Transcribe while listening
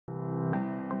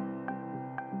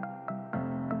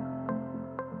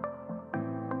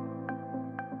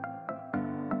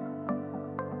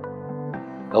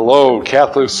Hello,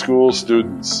 Catholic school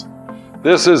students.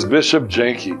 This is Bishop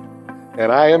Janke,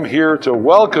 and I am here to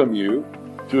welcome you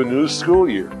to a new school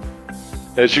year.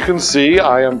 As you can see,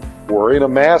 I am wearing a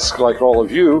mask like all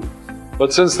of you,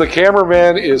 but since the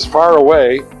cameraman is far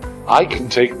away, I can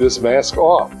take this mask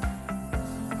off.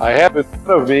 I have in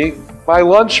front of me my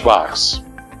lunchbox.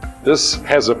 This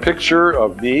has a picture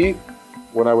of me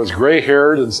when I was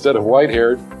gray-haired instead of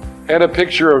white-haired, and a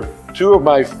picture of two of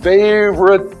my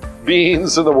favorite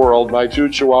beings in the world, my two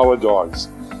Chihuahua dogs.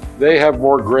 They have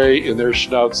more gray in their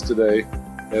snouts today,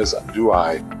 as do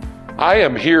I. I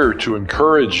am here to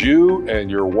encourage you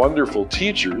and your wonderful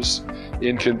teachers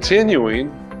in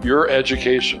continuing your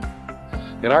education.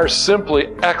 In our simply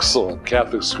excellent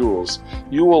Catholic schools,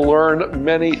 you will learn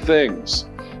many things.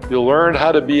 You'll learn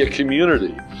how to be a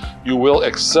community. You will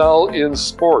excel in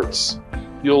sports.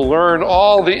 You'll learn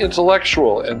all the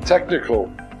intellectual and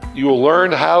technical. You will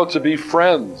learn how to be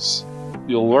friends.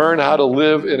 You'll learn how to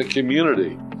live in a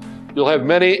community. You'll have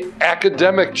many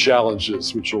academic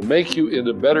challenges which will make you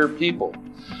into better people.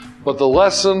 But the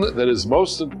lesson that is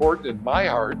most important in my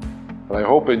heart, and I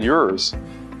hope in yours,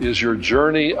 is your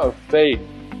journey of faith,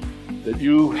 that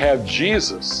you have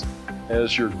Jesus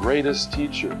as your greatest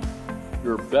teacher,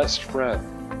 your best friend,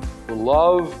 the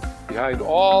love behind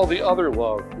all the other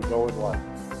love you know in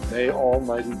life. May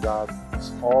Almighty God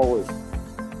bless always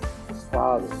the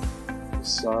Father, the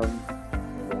Son,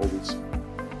 and the Holy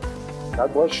Spirit.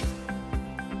 God bless you.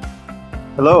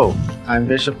 Hello, I'm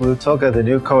Bishop Lou Tulga, the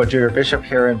new co-adjutor bishop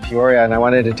here in Peoria, and I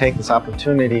wanted to take this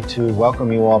opportunity to welcome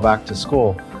you all back to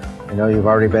school. I know you've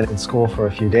already been in school for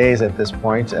a few days at this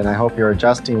point, and I hope you're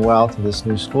adjusting well to this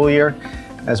new school year,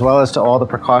 as well as to all the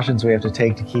precautions we have to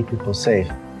take to keep people safe.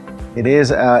 It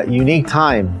is a unique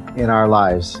time in our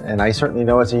lives, and I certainly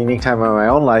know it's a unique time in my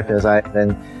own life as I've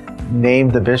been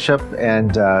named the bishop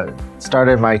and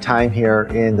started my time here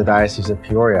in the Diocese of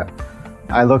Peoria.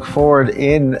 I look forward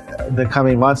in the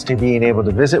coming months to being able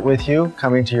to visit with you,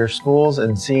 coming to your schools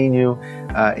and seeing you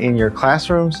in your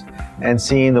classrooms and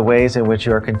seeing the ways in which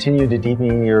you are continuing to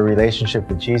deepen your relationship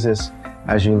with Jesus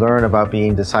as you learn about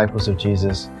being disciples of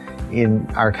Jesus in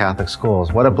our Catholic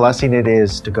schools. What a blessing it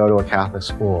is to go to a Catholic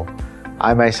school.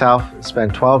 I myself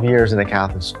spent 12 years in a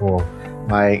Catholic school.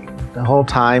 My whole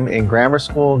time in grammar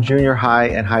school, junior high,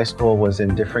 and high school was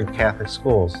in different Catholic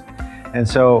schools. And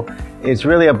so it's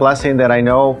really a blessing that I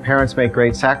know parents make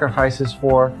great sacrifices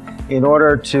for in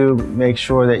order to make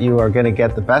sure that you are going to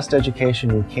get the best education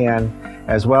you can,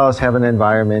 as well as have an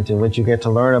environment in which you get to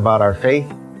learn about our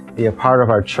faith, be a part of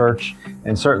our church,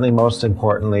 and certainly most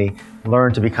importantly,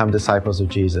 learn to become disciples of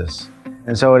Jesus.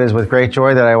 And so it is with great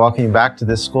joy that I welcome you back to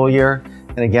this school year.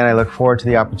 And again, I look forward to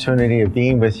the opportunity of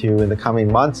being with you in the coming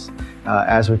months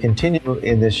as we continue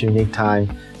in this unique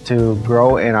time to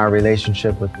grow in our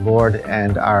relationship with the Lord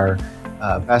and our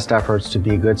best efforts to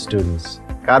be good students.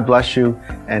 God bless you,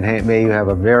 and may you have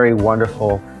a very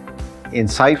wonderful,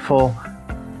 insightful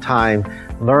time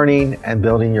learning and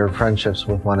building your friendships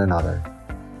with one another.